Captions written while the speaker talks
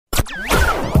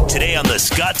Today on the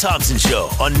Scott Thompson Show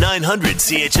on 900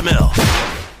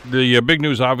 CHML. The big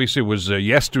news obviously was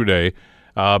yesterday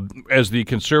as the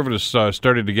Conservatives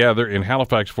started to gather in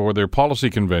Halifax for their policy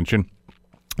convention.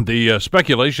 The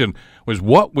speculation was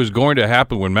what was going to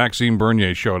happen when Maxime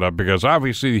Bernier showed up, because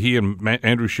obviously he and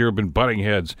Andrew Scheer have been butting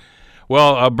heads.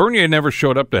 Well, Bernier never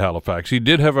showed up to Halifax. He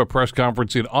did have a press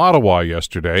conference in Ottawa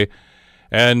yesterday,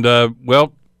 and,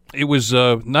 it was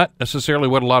not necessarily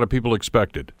what a lot of people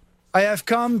expected. I have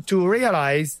come to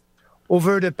realize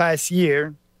over the past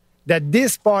year that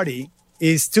this party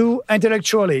is too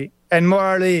intellectually and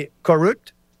morally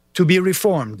corrupt to be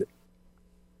reformed.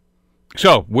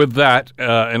 So, with that, and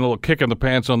a little kick in the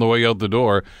pants on the way out the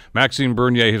door, Maxime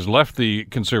Bernier has left the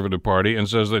Conservative Party and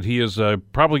says that he is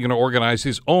probably going to organize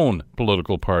his own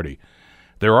political party.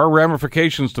 There are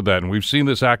ramifications to that, and we've seen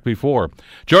this act before.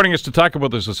 Joining us to talk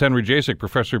about this is Henry Jasek,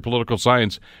 Professor of Political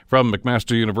Science from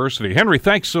McMaster University. Henry,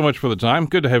 thanks so much for the time.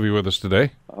 Good to have you with us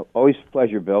today. Always a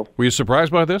pleasure, Bill. Were you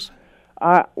surprised by this?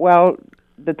 Well,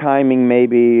 the timing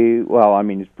maybe,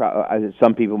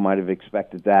 some people might have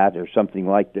expected that or something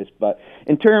like this. But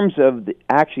in terms of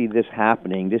this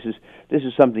happening, this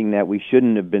is something that we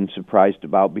shouldn't have been surprised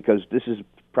about, because this is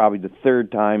probably the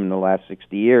third time in the last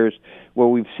 60 years where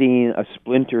we've seen a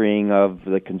splintering of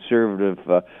the Conservative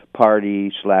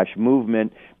Party /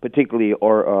 movement, particularly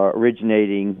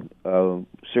originating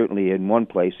certainly in one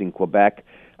place in Quebec.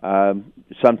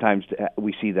 Sometimes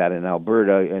we see that in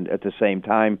Alberta and at the same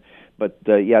time. But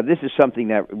this is something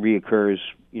that reoccurs,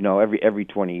 every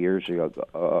 20 years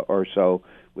or so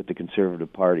with the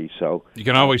Conservative Party. So you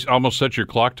can always almost set your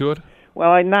clock to it.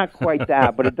 Well, not quite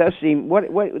that, but it does seem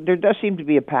there does seem to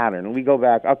be a pattern. And we go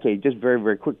back, just very,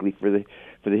 very quickly for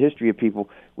the history of people.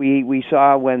 We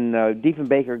saw when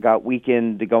Diefenbaker got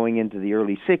weakened going into the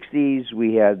early '60s.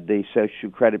 We had the social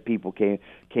credit people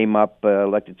came up,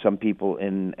 elected some people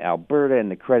in Alberta,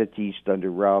 and the Creditistes under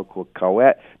Raoul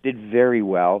Coët did very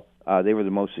well. They were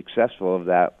the most successful of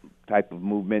that type of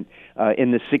movement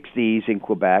in the '60s in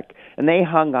Quebec, and they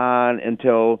hung on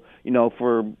until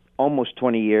for almost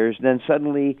 20 years. Then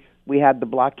suddenly we had the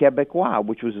Bloc Québécois,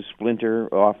 which was a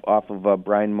splinter off of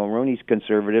Brian Mulroney's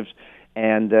Conservatives,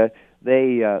 and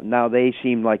they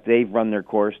seem like they've run their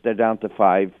course. They're down to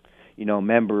 5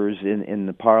 members in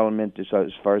the Parliament, as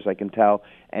far as I can tell,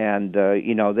 and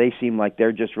they seem like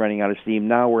they're just running out of steam.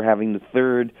 Now we're having the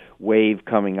third wave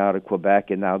coming out of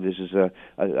Quebec, and now this is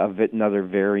another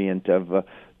variant of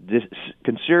this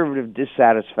conservative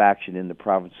dissatisfaction in the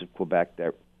province of Quebec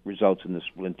that results in the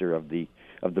splinter of the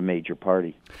major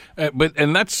party. But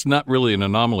that's not really an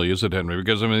anomaly, is it, Henry?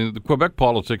 Because, the Quebec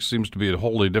politics seems to be a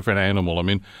wholly different animal.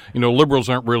 Liberals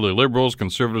aren't really liberals,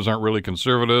 conservatives aren't really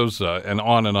conservatives, and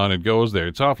on it goes there.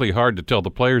 It's awfully hard to tell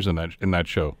the players in that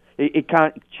show. It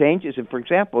changes. For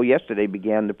example, yesterday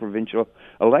began the provincial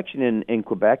election in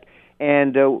Quebec,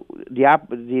 and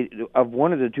of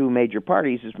one of the two major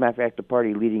parties, as a matter of fact, the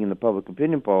party leading in the public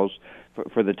opinion polls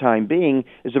for the time being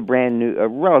is a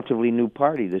relatively new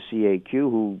party, the CAQ,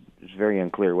 who is very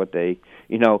unclear what they,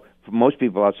 most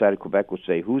people outside of Quebec would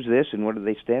say, who's this and what do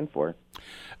they stand for?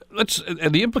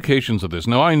 The implications of this.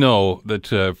 Now, I know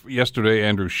that yesterday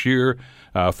Andrew Scheer,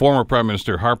 former Prime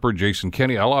Minister Harper, Jason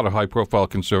Kenney, a lot of high-profile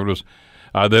conservatives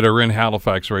that are in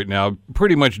Halifax right now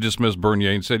pretty much dismissed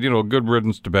Bernier and said, good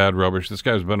riddance to bad rubbish. This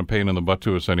guy's been a pain in the butt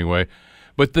to us anyway.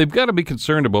 But they've got to be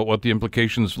concerned about what the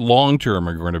implications long-term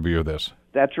are going to be of this.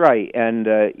 That's right, and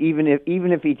even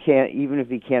if he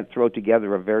can't throw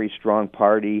together a very strong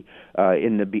party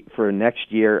for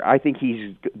next year, I think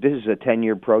this is a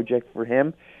 10-year project for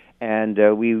him. And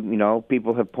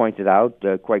people have pointed out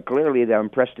quite clearly that when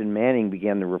Preston Manning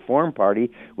began the Reform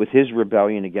Party with his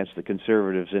rebellion against the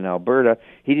Conservatives in Alberta,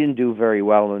 he didn't do very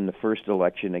well in the first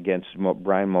election against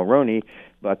Brian Mulroney,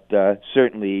 but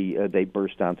certainly they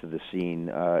burst onto the scene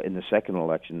in the second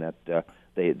election that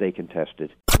they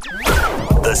contested.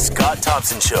 The Scott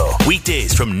Thompson Show,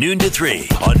 weekdays from noon to 3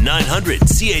 on 900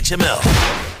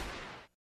 CHML.